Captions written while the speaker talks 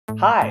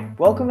Hi,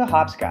 welcome to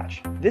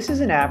Hopscotch. This is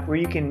an app where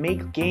you can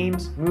make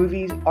games,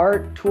 movies,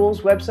 art,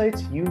 tools,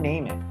 websites, you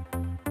name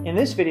it. In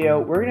this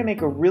video, we're going to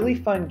make a really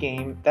fun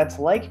game that's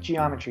like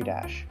Geometry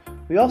Dash.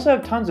 We also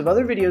have tons of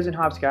other videos in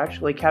Hopscotch,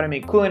 like how to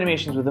make cool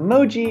animations with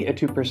emoji, a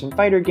two-person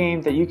fighter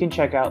game that you can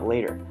check out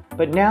later.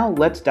 But now,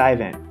 let's dive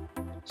in.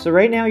 So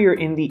right now you're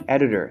in the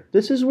editor.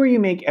 This is where you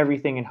make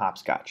everything in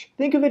Hopscotch.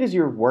 Think of it as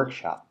your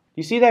workshop.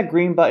 You see that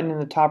green button in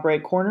the top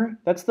right corner?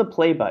 That's the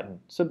play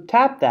button. So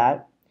tap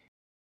that.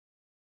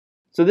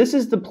 So this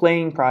is the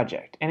playing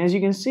project, and as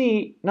you can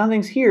see,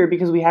 nothing's here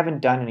because we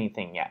haven't done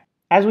anything yet.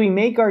 As we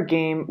make our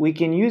game, we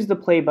can use the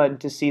play button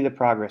to see the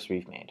progress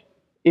we've made.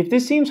 If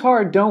this seems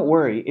hard, don't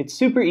worry, it's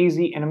super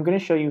easy and I'm going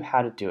to show you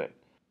how to do it.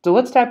 So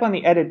let's tap on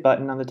the edit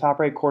button on the top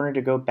right corner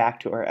to go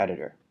back to our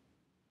editor.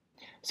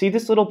 See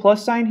this little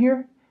plus sign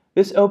here?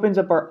 This opens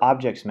up our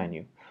objects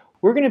menu.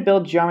 We're going to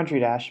build Geometry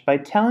Dash by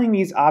telling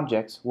these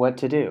objects what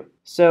to do.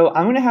 So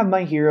I'm going to have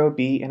my hero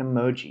be an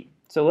emoji.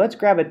 So let's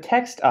grab a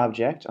text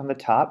object on the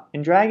top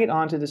and drag it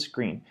onto the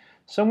screen,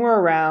 somewhere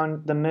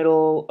around the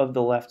middle of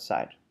the left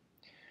side.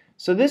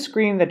 So this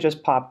screen that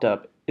just popped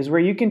up is where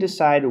you can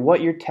decide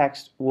what your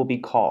text will be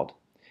called.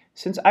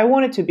 Since I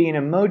want it to be an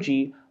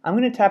emoji, I'm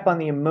going to tap on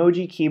the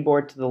emoji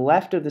keyboard to the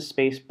left of the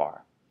space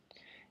bar.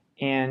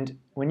 And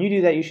when you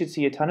do that, you should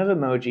see a ton of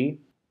emoji.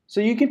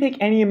 So you can pick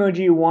any emoji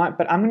you want,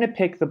 but I'm going to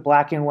pick the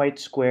black and white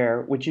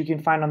square, which you can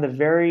find on the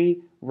very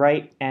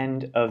right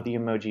end of the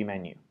emoji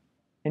menu.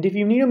 And if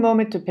you need a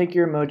moment to pick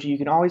your emoji, you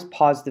can always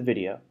pause the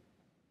video.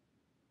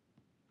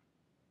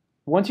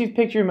 Once you've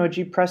picked your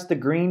emoji, press the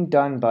green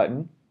Done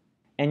button,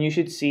 and you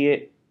should see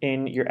it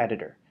in your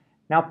editor.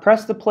 Now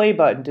press the play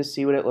button to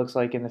see what it looks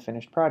like in the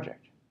finished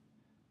project.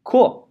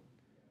 Cool!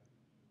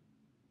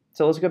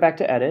 So let's go back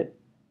to edit.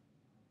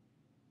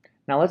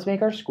 Now let's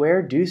make our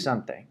square do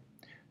something.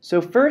 So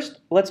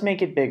first, let's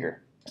make it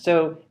bigger.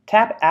 So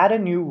tap Add a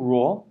New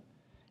Rule,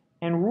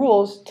 and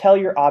rules tell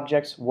your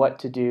objects what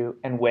to do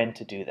and when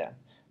to do them.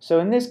 So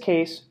in this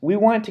case, we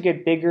want it to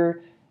get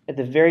bigger at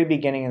the very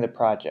beginning of the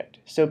project.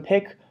 So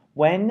pick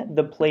when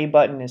the play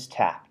button is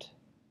tapped.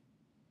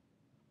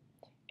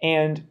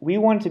 And we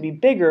want it to be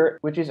bigger,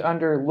 which is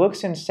under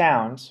Looks and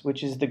Sounds,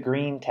 which is the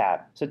green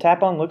tab. So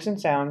tap on Looks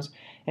and Sounds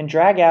and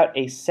drag out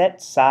a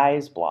Set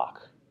Size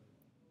block.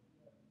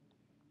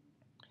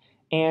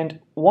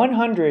 And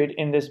 100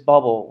 in this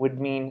bubble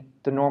would mean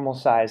the normal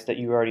size that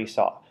you already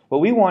saw.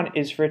 What we want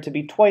is for it to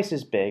be twice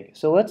as big,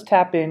 so let's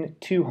tap in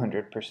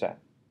 200%.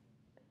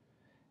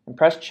 And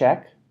press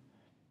check,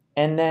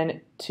 and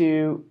then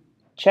to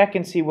check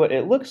and see what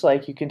it looks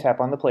like, you can tap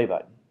on the play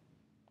button.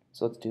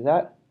 So let's do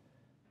that.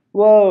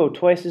 Whoa,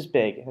 twice as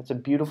big. That's a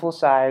beautiful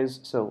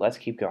size, so let's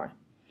keep going.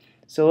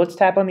 So let's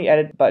tap on the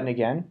edit button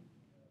again.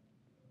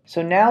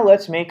 So now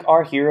let's make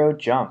our hero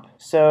jump.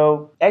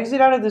 So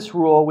exit out of this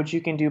rule, which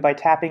you can do by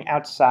tapping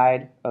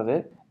outside of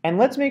it, and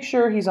let's make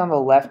sure he's on the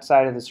left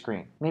side of the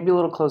screen, maybe a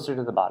little closer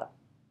to the bottom.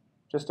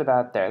 Just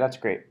about there, that's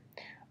great.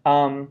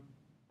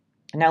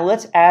 Now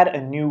let's add a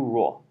new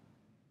rule.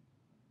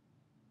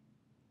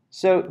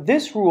 So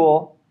this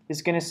rule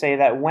is going to say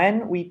that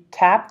when we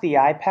tap the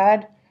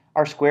iPad,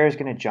 our square is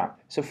going to jump.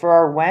 So for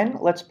our when,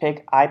 let's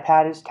pick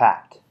iPad is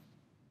tapped.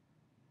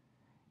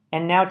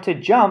 And now to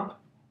jump,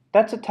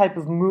 that's a type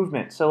of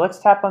movement. So let's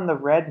tap on the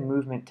red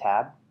movement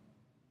tab.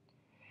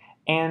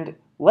 And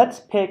let's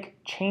pick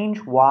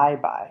change Y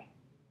by.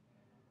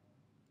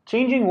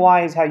 Changing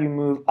Y is how you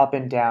move up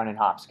and down in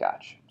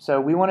Hopscotch.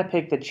 So we want to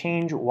pick the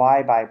change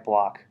Y by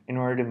block in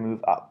order to move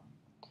up.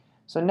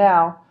 So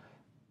now,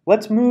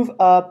 let's move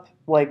up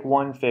like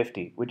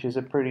 150, which is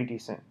a pretty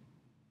decent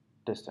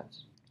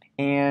distance.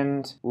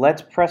 And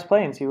let's press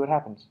play and see what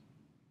happens.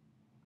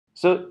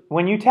 So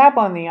when you tap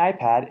on the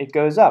iPad, it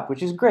goes up,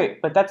 which is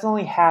great, but that's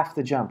only half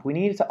the jump. We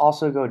need it to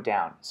also go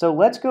down. So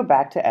let's go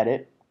back to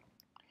edit.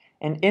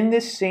 And in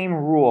this same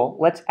rule,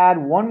 let's add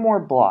one more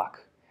block.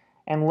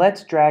 And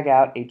let's drag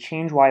out a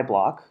change Y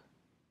block,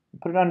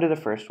 put it under the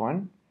first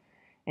one,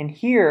 and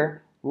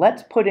here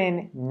let's put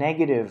in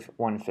negative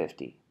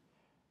 150.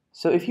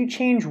 So if you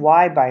change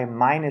Y by a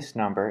minus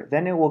number,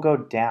 then it will go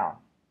down.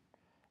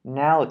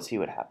 Now let's see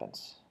what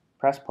happens.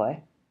 Press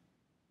play.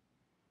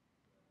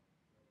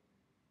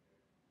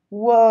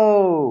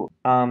 Whoa!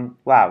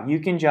 Wow, you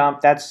can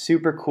jump, that's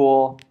super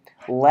cool.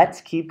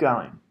 Let's keep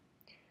going.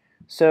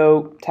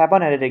 So tap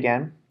on edit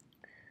again.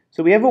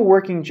 So we have a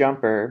working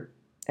jumper.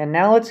 And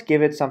now let's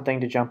give it something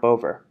to jump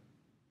over.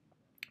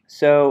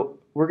 So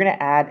we're going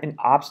to add an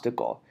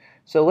obstacle.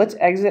 So let's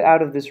exit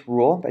out of this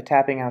rule by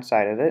tapping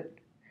outside of it.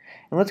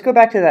 And let's go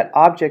back to that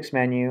objects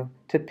menu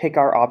to pick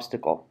our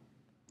obstacle.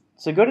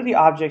 So go to the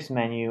objects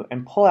menu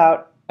and pull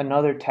out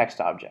another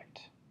text object.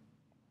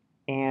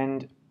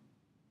 And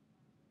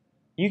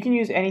you can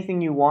use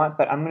anything you want,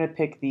 but I'm going to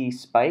pick the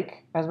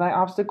spike as my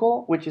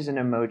obstacle, which is an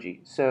emoji.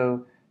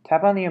 So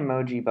tap on the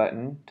emoji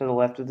button to the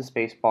left of the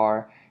space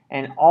bar.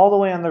 And all the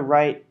way on the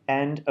right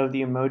end of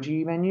the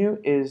emoji menu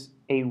is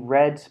a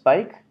red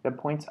spike that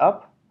points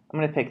up. I'm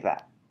going to pick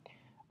that.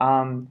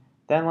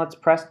 Then let's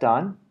press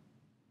done.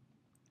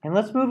 And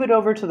let's move it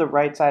over to the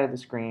right side of the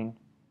screen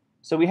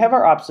So we have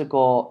our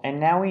obstacle, and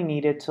now we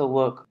need it to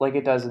look like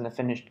it does in the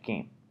finished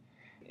game.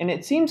 And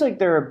it seems like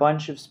there are a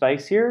bunch of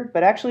spikes here,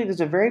 but actually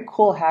there's a very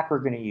cool hack we're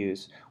going to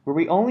use where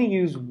we only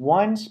use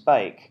one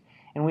spike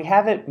and we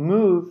have it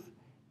move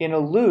in a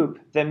loop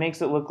that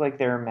makes it look like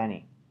there are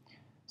many.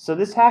 So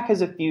this hack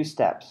has a few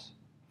steps.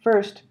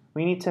 First,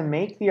 we need to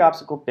make the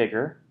obstacle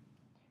bigger.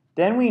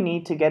 Then we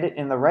need to get it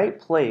in the right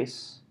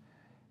place.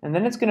 And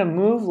then it's going to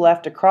move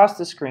left across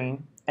the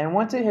screen. And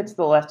once it hits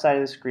the left side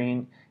of the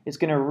screen, it's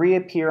going to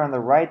reappear on the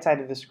right side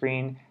of the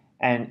screen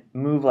and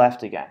move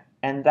left again.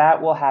 And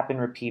that will happen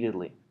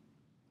repeatedly.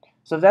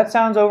 So if that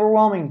sounds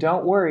overwhelming,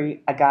 don't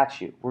worry, I got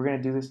you. We're going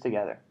to do this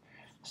together.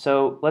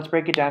 So let's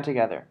break it down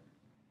together.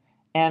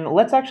 And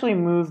let's actually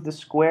move the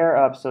square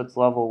up so it's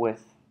level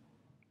with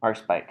our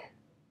spike.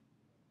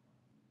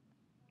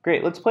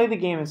 Great, let's play the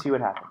game and see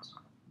what happens.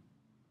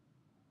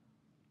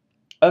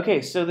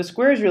 Okay, so the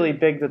square is really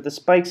big, but the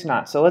spike's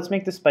not. So let's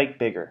make the spike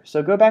bigger.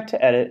 So go back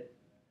to Edit,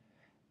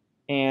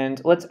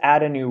 and let's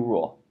add a new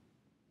rule.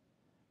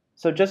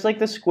 So just like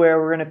the square,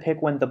 we're going to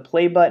pick when the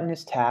play button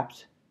is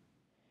tapped.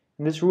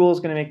 And this rule is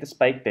going to make the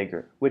spike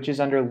bigger, which is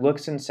under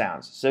Looks and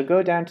Sounds. So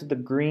go down to the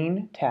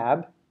green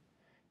tab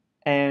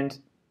and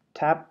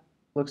tap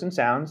Looks and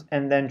Sounds,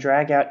 and then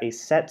drag out a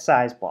Set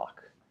Size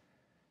block.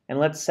 And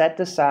let's set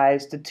the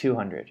size to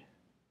 200.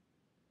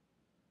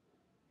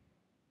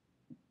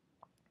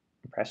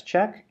 Press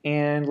check,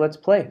 and let's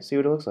play, see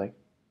what it looks like.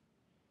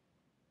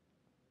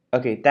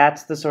 Okay,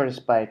 that's the sort of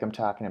spike I'm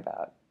talking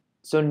about.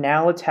 So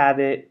now let's have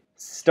it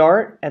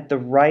start at the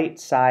right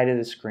side of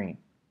the screen.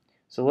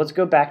 So let's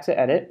go back to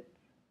Edit.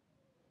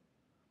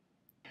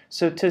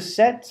 So to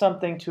set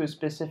something to a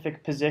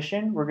specific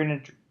position, we're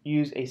going to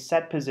use a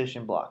Set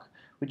Position block,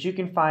 which you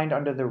can find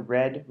under the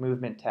red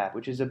Movement tab,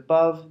 which is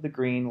above the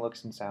green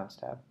Looks and Sounds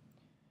tab.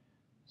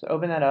 So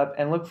open that up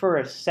and look for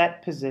a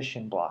Set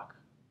Position block.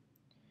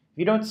 If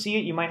you don't see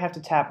it, you might have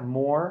to tap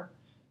More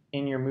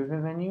in your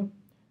movement menu.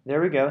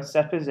 There we go,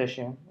 Set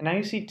Position. And now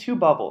you see two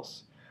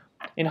bubbles.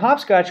 In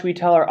Hopscotch, we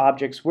tell our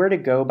objects where to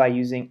go by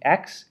using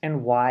X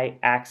and Y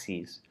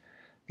axes.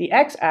 The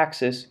X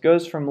axis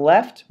goes from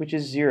left, which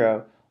is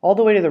 0, all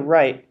the way to the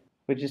right,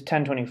 which is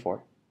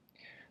 1024.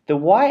 The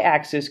Y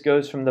axis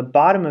goes from the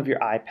bottom of your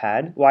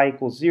iPad, Y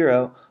equals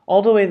 0,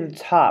 all the way to the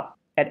top.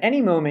 At any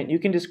moment, you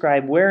can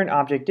describe where an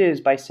object is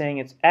by saying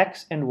its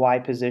X and Y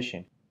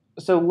position.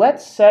 So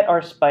let's set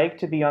our spike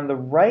to be on the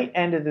right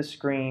end of the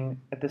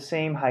screen at the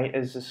same height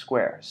as the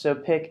square. So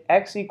pick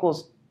X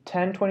equals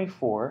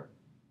 1024,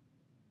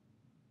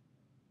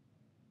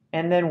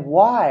 and then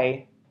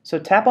Y, so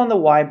tap on the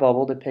Y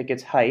bubble to pick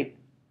its height,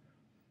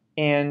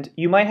 and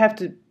you might have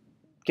to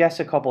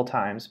guess a couple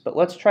times, but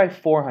let's try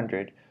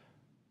 400,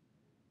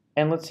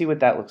 and let's see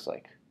what that looks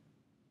like.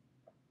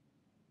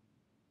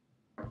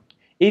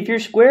 If your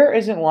square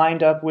isn't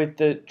lined up with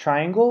the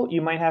triangle,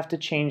 you might have to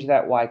change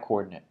that Y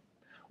coordinate.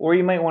 Or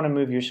you might want to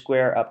move your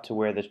square up to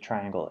where the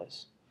triangle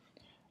is.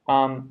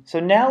 So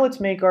now let's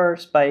make our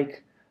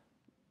spike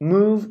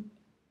move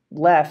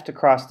left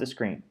across the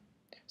screen.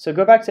 So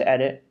go back to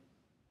Edit,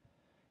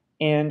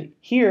 and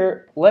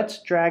here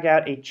let's drag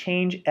out a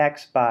Change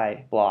X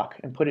By block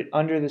and put it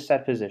under the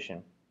Set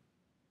Position.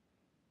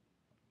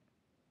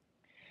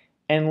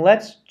 And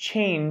let's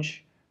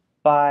change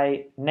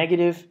by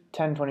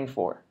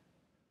 -1024.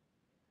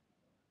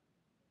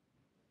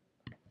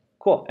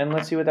 Cool, and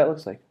let's see what that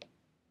looks like.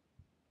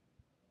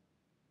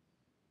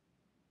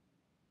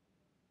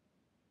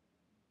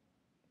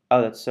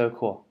 Oh, that's so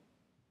cool.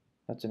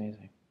 That's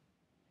amazing.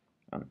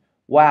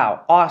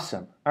 Wow,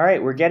 awesome. All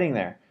right, we're getting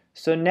there.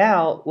 So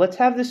now let's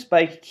have this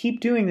spike keep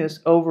doing this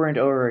over and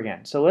over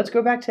again. So let's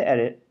go back to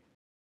Edit.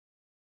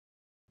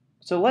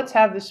 So let's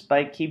have this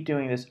spike keep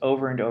doing this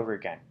over and over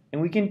again.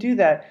 And we can do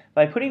that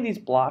by putting these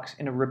blocks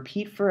in a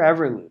repeat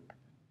forever loop.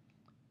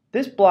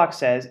 This block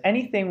says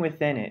anything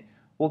within it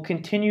will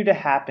continue to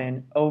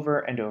happen over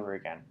and over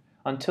again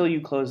until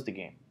you close the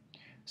game.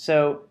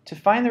 So to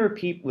find the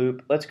repeat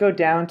loop, let's go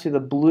down to the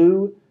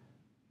blue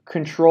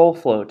Control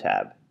Flow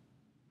tab.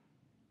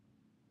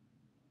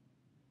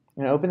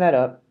 I'm going to open that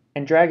up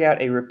and drag out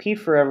a repeat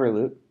forever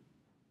loop.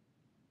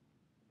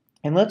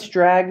 And let's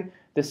drag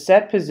the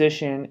Set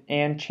Position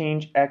and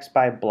Change X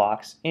By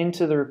blocks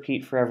into the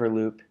repeat forever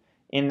loop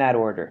in that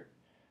order.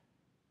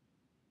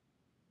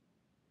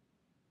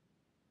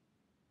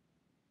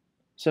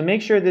 So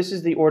make sure this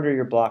is the order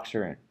your blocks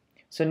are in.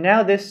 So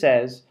now this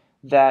says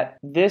that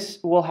this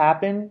will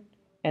happen,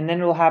 and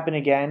then it will happen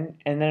again,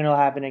 and then it will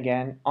happen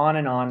again, on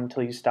and on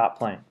until you stop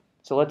playing.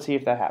 So let's see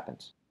if that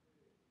happens.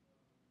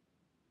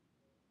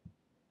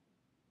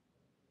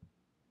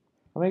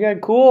 Oh my god,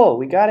 cool,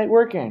 we got it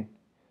working.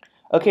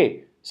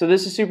 Okay, so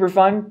this is super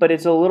fun, but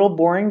it's a little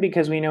boring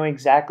because we know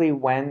exactly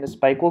when the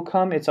spike will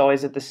come. It's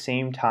always at the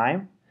same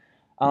time.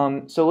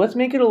 So let's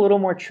make it a little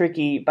more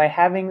tricky by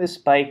having the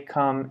spike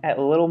come at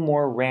a little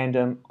more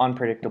random,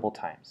 unpredictable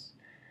times.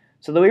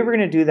 So the way we're going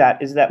to do that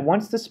is that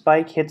once the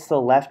spike hits the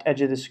left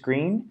edge of the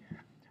screen,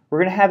 we're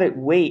going to have it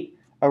wait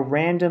a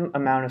random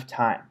amount of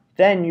time.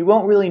 Then you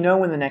won't really know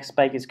when the next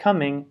spike is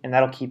coming, and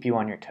that'll keep you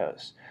on your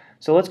toes.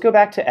 So let's go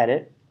back to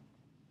Edit.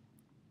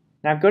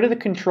 Now go to the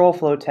Control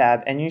Flow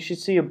tab and you should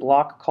see a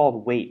block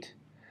called Weight.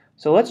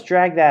 So let's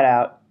drag that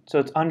out so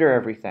it's under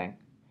everything.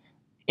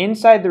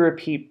 Inside the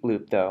repeat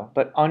loop though,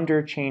 but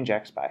under change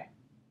x by.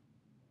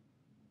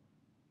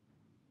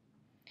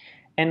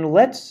 And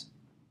let's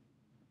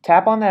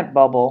tap on that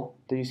bubble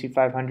that you see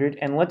 500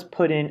 and let's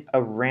put in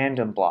a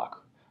random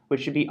block,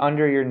 which should be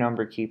under your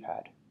number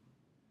keypad.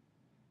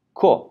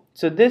 Cool.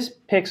 So this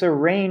picks a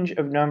range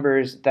of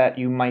numbers that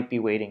you might be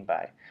weighting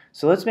by.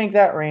 So let's make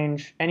that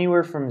range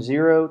anywhere from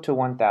 0 to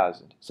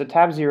 1000. So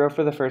tap 0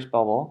 for the first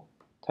bubble,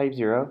 type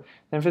 0,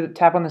 then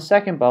tap on the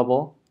second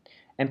bubble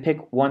and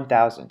pick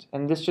 1000.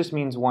 And this just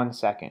means 1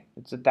 second.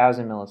 It's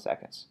 1000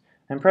 milliseconds.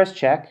 And press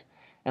check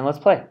and let's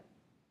play.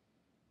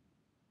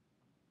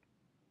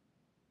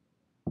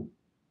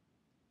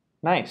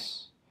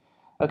 Nice.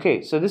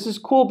 Okay, so this is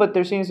cool, but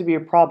there seems to be a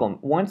problem.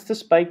 Once the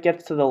spike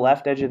gets to the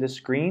left edge of the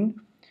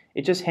screen,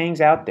 it just hangs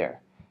out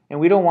there, and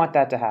we don't want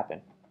that to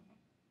happen.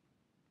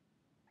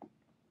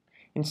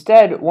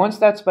 Instead, once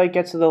that spike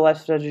gets to the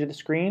left edge of the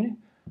screen,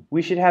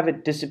 we should have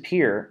it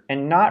disappear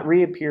and not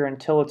reappear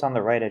until it's on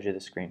the right edge of the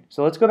screen.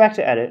 So let's go back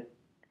to Edit,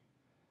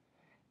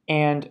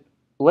 and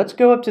let's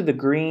go up to the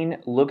green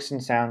Looks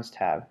and Sounds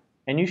tab,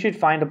 and you should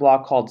find a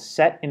block called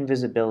Set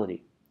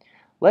Invisibility.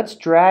 Let's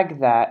drag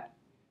that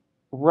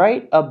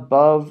right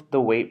above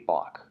the weight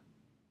block.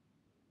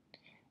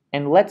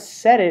 And let's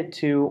set it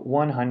to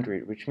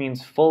 100, which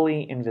means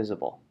fully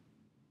invisible.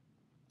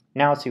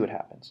 Now let's see what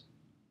happens.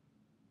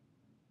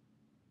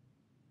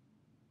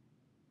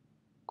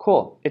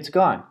 Cool, it's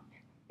gone.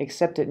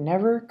 Except it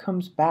never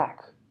comes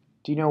back.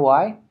 Do you know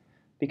why?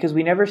 Because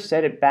we never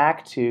set it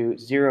back to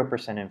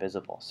 0%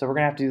 invisible. So we're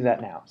going to have to do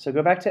that now. So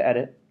go back to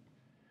Edit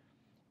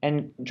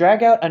and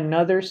drag out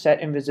another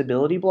Set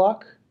Invisibility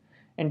block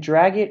and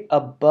drag it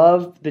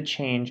above the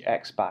change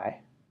x by.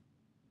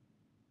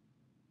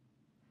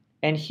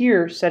 And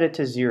here set it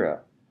to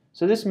 0.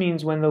 So this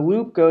means when the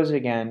loop goes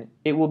again,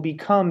 it will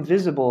become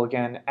visible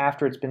again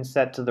after it's been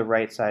set to the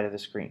right side of the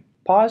screen.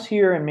 Pause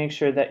here and make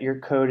sure that your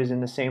code is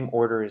in the same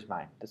order as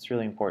mine. That's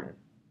really important.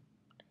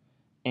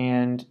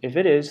 And if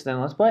it is, then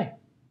let's play.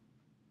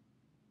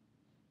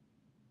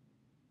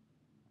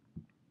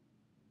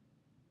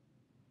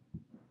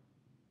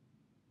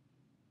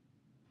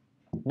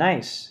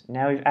 Nice.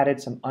 Now we've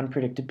added some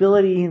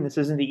unpredictability, and this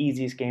isn't the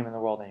easiest game in the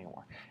world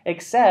anymore.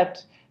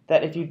 Except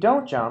that if you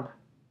don't jump,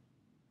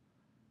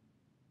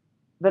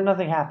 then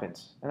nothing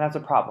happens, and that's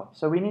a problem.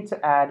 So we need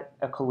to add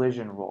a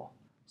collision rule.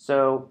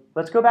 So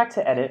let's go back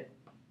to Edit.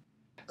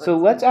 So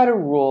let's add a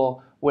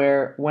rule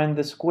where when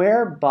the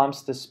square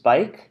bumps the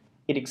spike,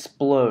 it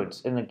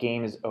explodes and the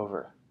game is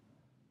over.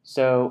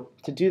 So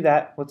to do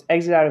that, let's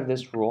exit out of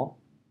this rule.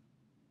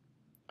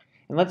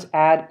 And let's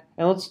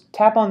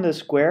tap on the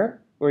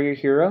square or your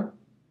hero,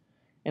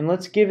 and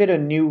let's give it a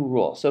new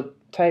rule. So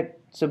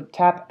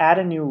tap Add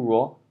a New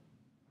Rule,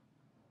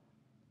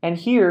 and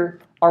here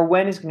our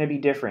when is going to be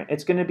different.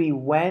 It's going to be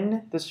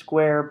when the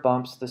square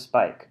bumps the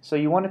spike. So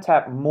you want to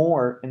tap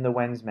More in the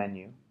When's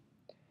menu,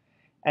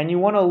 and you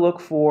want to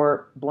look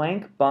for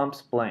blank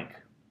bumps blank.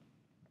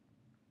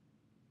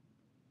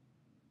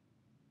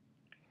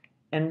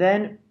 And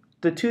then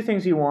the two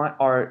things you want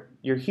are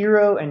your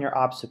hero and your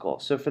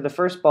obstacle. So for the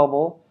first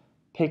bubble,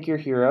 pick your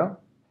hero,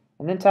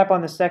 and then tap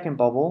on the second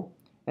bubble,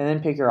 and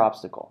then pick your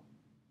obstacle.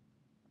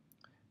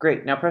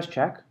 Great, now press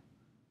check.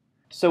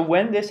 So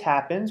when this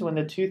happens, when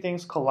the two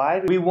things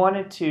collide, we want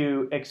it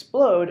to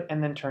explode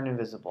and then turn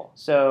invisible.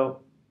 So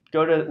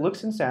go to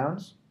Looks and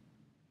Sounds.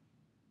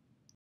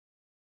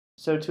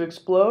 So to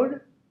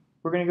explode,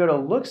 we're going to go to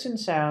Looks and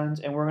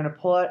Sounds, and we're going to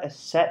pull out a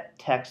Set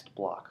Text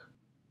block.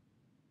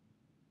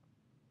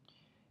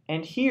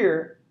 And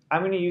here,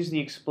 I'm going to use the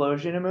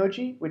explosion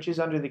emoji, which is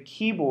under the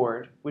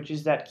keyboard, which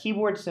is that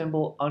keyboard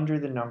symbol under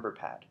the number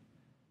pad.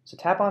 So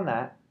tap on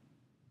that,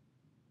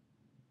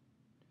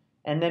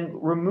 and then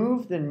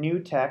remove the new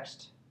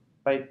text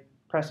by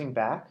pressing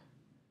back,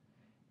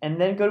 and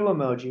then go to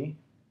emoji,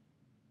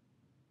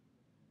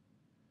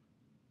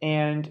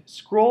 and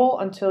scroll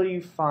until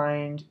you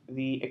find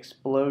the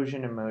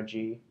explosion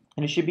emoji,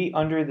 and it should be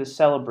under the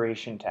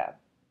celebration tab.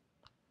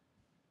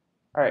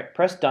 All right,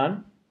 press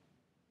done.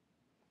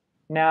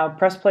 Now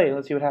press play,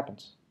 let's see what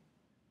happens.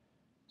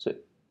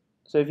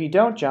 So if you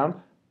don't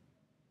jump,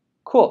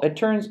 cool,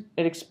 it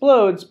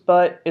explodes,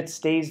 but it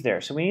stays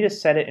there. So we need to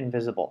set it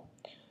invisible.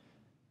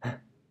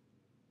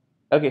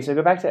 Okay, so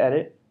go back to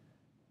Edit.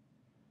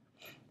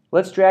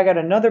 Let's drag out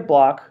another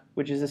block,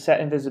 which is a Set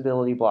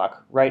Invisibility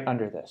block, right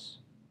under this.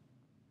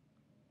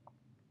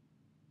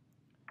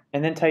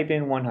 And then type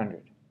in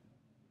 100.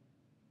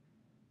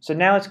 So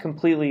now it's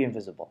completely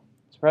invisible.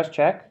 So press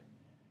check,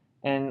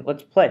 and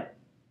let's play.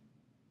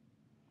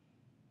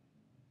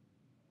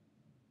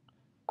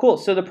 Cool,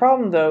 so the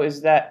problem though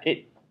is that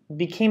it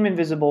became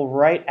invisible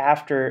right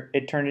after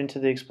it turned into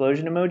the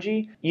explosion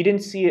emoji. You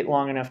didn't see it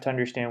long enough to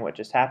understand what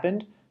just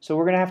happened, so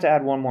we're going to have to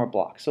add one more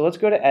block. So let's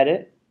go to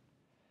Edit,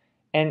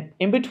 and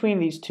in between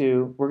these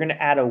two, we're going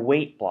to add a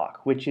Weight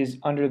block, which is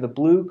under the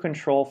blue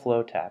Control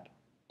Flow tab.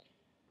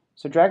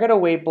 So drag out a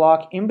wait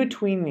block in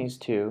between these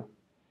two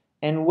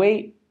and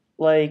wait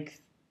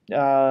like,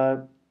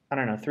 I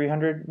don't know,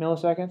 300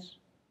 milliseconds.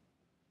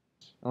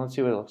 And let's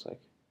see what it looks like.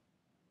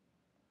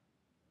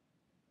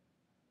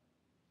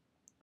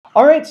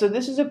 Alright, so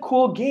this is a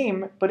cool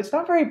game, but it's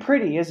not very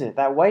pretty, is it?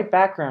 That white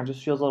background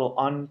just feels a little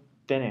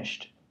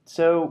unfinished.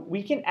 So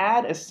we can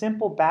add a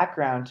simple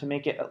background to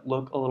make it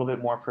look a little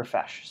bit more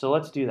profesh. So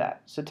let's do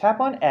that. So tap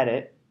on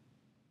Edit,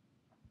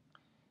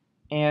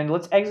 and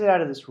let's exit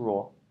out of this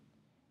rule.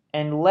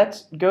 And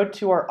let's go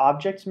to our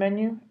Objects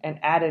menu and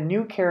add a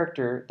new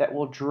character that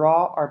will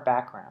draw our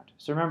background.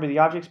 So remember, the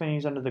Objects menu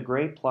is under the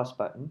gray plus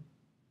button.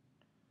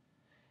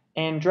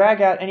 And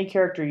drag out any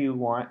character you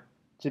want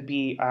to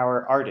be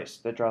our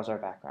artist that draws our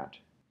background.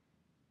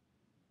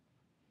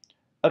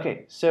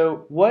 Okay,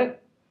 so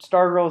what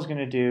Stargirl is going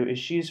to do is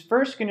she's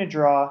first going to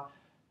draw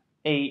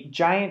a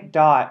giant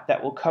dot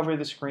that will cover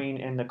the screen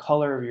in the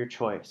color of your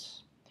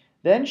choice.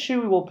 Then she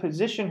will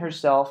position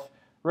herself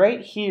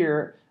right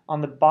here on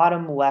the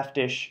bottom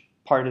leftish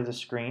part of the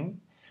screen,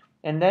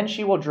 and then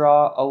she will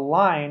draw a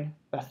line,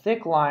 a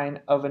thick line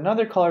of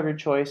another color of your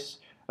choice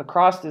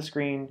across the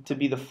screen to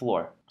be the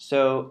floor.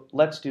 So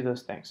let's do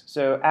those things.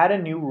 So add a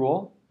new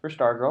rule for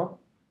Stargirl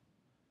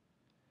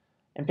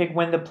and pick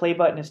when the play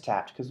button is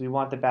tapped because we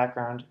want the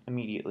background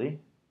immediately.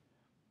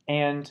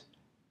 And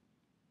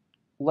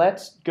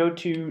let's go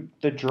to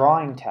the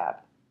Drawing tab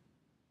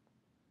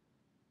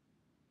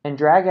and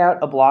drag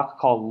out a block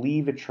called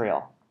Leave a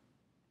Trail.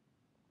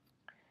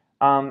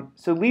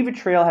 So Leave a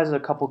Trail has a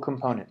couple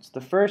components.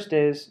 The first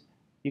is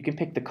you can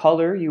pick the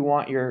color you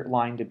want your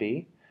line to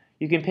be.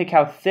 You can pick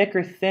how thick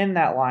or thin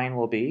that line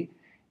will be.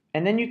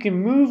 And then you can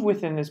move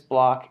within this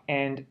block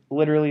and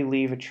literally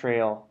leave a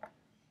trail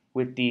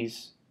with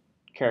these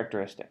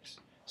characteristics.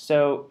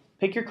 So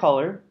pick your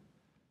color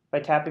by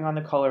tapping on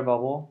the color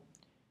bubble.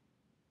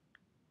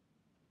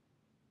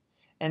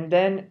 And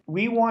then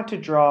we want to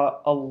draw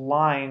a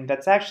line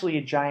that's actually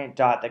a giant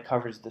dot that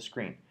covers the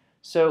screen.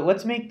 So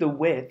let's make the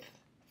width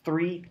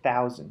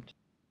 3000.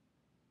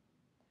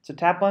 So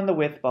tap on the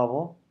width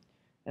bubble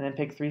and then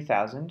pick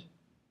 3000.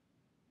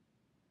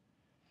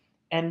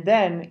 And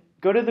then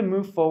go to the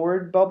Move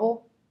Forward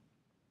bubble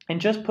and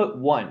just put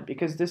 1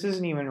 because this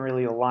isn't even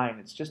really a line,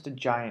 it's just a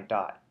giant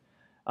dot.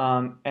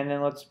 And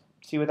then let's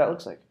see what that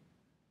looks like.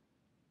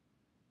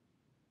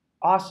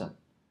 Awesome.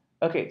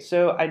 Okay,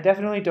 so I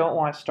definitely don't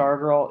want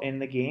Stargirl in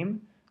the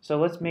game, so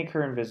let's make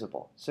her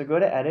invisible. So go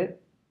to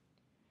Edit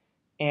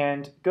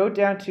and go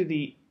down to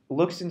the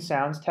Looks and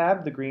Sounds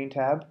tab, the green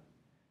tab,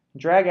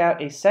 drag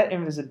out a Set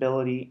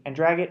Invisibility and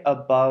drag it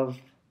above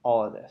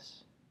all of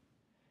this.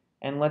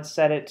 And let's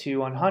set it to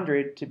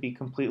 100 to be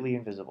completely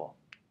invisible.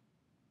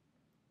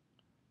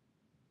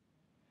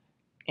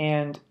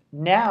 And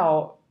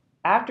now,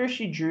 after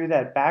she drew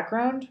that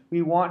background,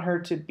 we want her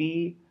to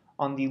be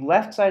on the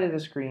left side of the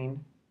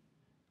screen,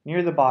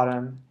 near the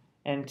bottom,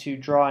 and to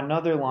draw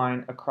another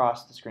line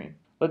across the screen.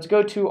 Let's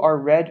go to our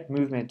red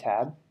movement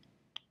tab,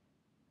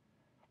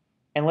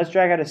 and let's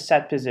drag out a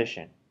set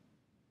position.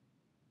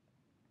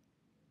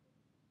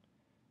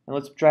 And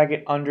let's drag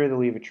it under the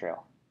Leave a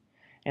Trail.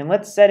 And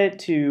let's set it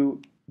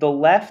to the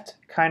left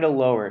kind of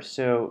lower.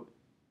 So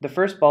the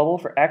first bubble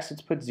for X,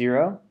 let's put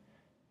 0.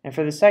 And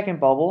for the second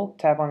bubble,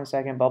 tap on the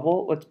second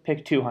bubble, let's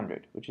pick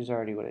 200, which is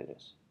already what it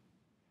is.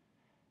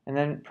 And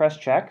then press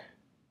check.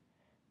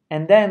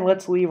 And then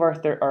let's leave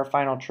our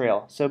final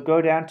trail. So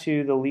go down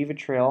to the Leave a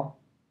Trail.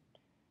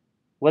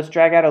 Let's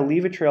drag out a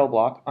Leave a Trail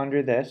block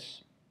under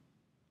this.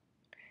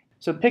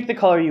 So pick the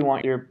color you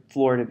want your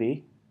floor to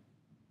be.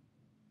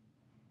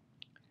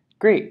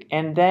 Great,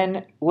 and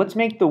then let's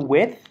make the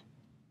width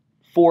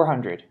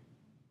 400.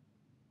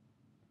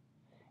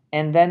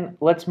 And then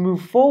let's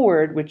move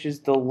forward, which is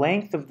the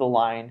length of the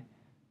line,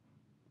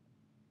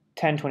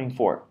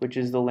 1024, which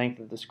is the length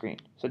of the screen.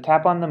 So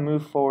tap on the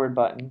Move Forward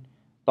button,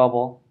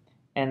 bubble,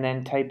 and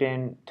then type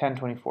in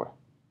 1024.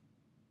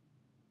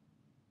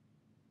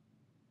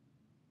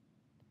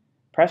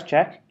 Press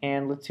check,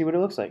 and let's see what it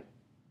looks like.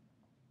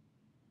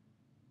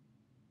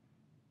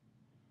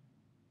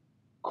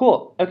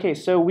 Cool. Okay,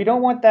 so we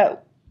don't want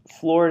that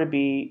floor to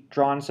be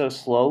drawn so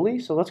slowly,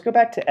 so let's go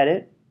back to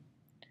Edit.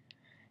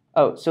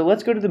 Oh, so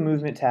let's go to the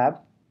Movement tab,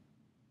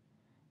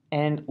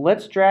 and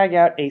let's drag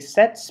out a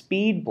Set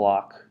Speed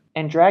block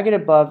and drag it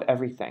above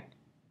everything.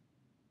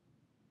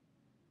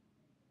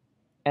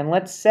 And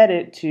let's set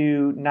it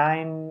to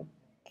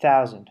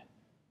 9000.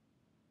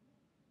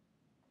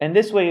 And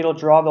this way it'll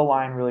draw the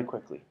line really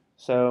quickly.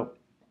 So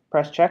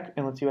press check,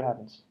 and let's see what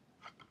happens.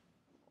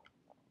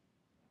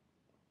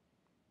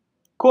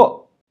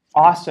 Cool.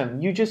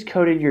 Awesome, you just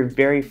coded your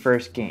very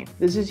first game.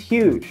 This is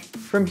huge.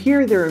 From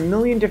here, there are a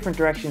million different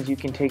directions you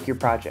can take your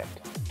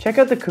project. Check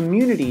out the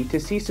community to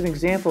see some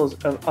examples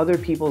of other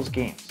people's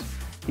games.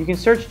 You can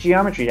search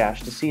Geometry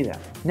Dash to see them.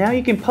 Now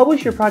you can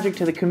publish your project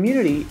to the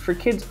community for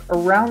kids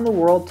around the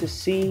world to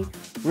see,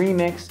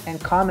 remix, and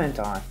comment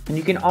on. And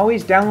you can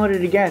always download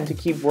it again to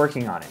keep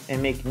working on it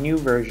and make new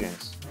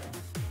versions.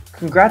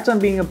 Congrats on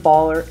being a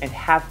baller and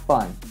have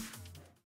fun.